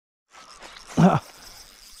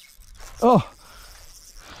Oh.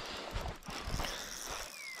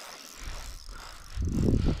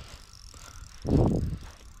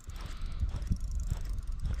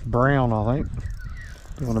 Brown, I think.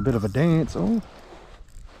 Doing a bit of a dance. Oh.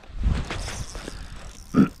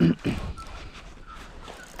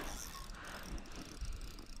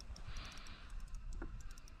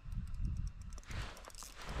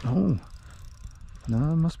 Oh.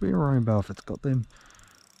 No, it must be a rainbow if it's got them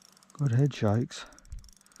good head shakes.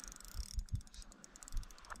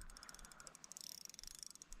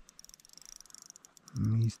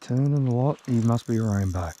 He's turning a lot. He must be a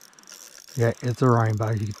rainbow. Yeah, it's a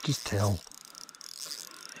rainbow. You can just tell.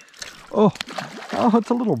 Oh, oh, it's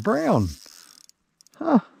a little brown.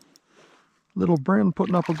 Huh. Little brown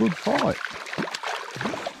putting up a good fight.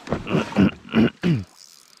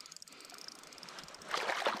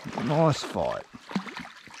 Nice fight.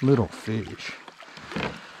 Little fish.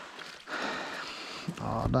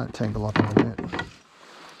 Oh, don't tangle up on that.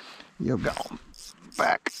 You're going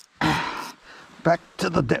back. Back to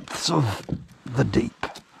the depths of the deep.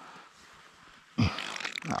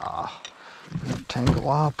 Ah, don't tangle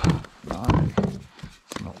up. No,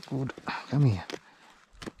 it's not good. Come here.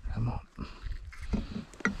 Come on.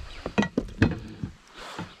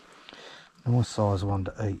 Nice size one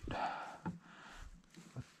to eat.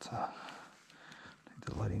 But need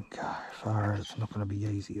to let him go. Far as it's not going to be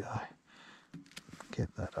easy though.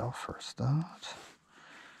 Get that off for a start.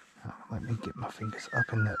 Let me get my fingers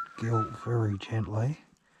up in that gill very gently.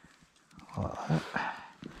 Like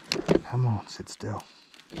that. Come on, sit still.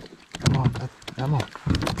 Come on, come on,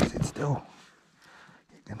 sit still.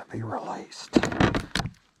 You're going to be released.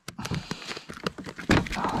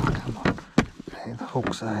 Oh, come on. Okay, the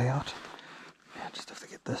hooks are out. Now just have to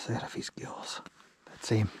get this out of his gills. That's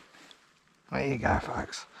him. There you go,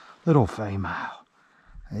 folks. Little female.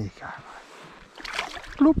 There you go, mate.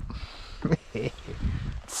 Bloop.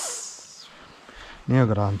 Now I've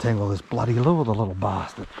got to untangle this bloody lure, the little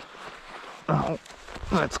bastard. Oh,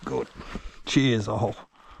 that's good. Cheers all.